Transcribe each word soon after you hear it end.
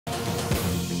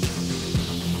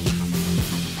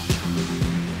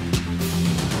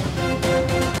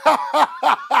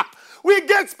We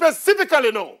get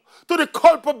specifically now to the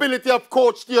culpability of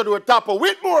Coach Theodore Tappa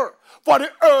Whitmore for the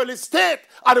early state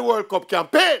of the World Cup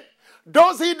campaign.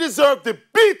 Does he deserve the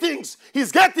beatings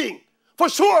he's getting? For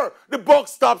sure, the buck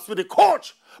stops with the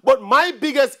coach. But my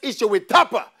biggest issue with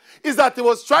Tappa is that he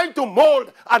was trying to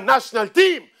mold a national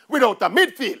team without a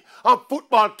midfield. And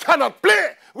football cannot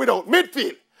play without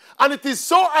midfield. And it is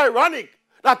so ironic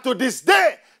that to this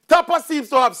day, Tappa seems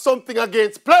to have something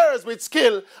against players with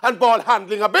skill and ball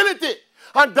handling ability.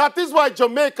 And that is why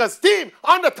Jamaica's team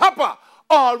under Tappa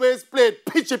always played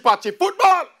pitchy-patchy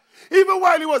football. Even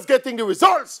while he was getting the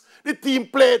results, the team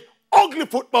played ugly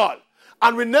football.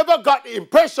 And we never got the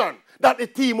impression that the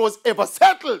team was ever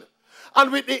settled.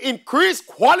 And with the increased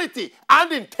quality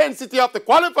and intensity of the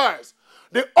qualifiers,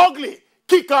 the ugly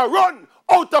kick-and-run,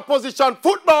 out-of-position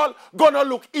football gonna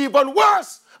look even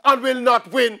worse and will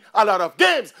not win a lot of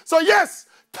games. So yes,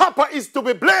 Tappa is to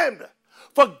be blamed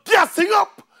for gassing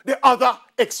up the other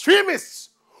extremists,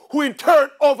 who in turn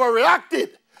overreacted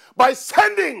by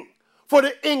sending for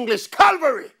the English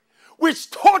cavalry, which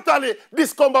totally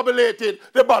discombobulated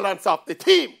the balance of the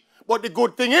team. But the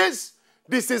good thing is,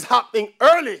 this is happening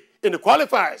early in the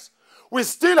qualifiers. We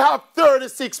still have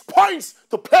 36 points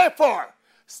to play for,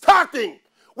 starting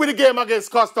with the game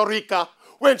against Costa Rica,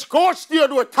 when Coach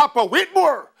Theodore Tappa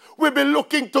Whitmore will be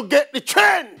looking to get the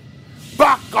train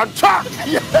back on track.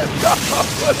 Yes,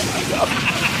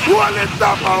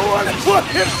 Tappa.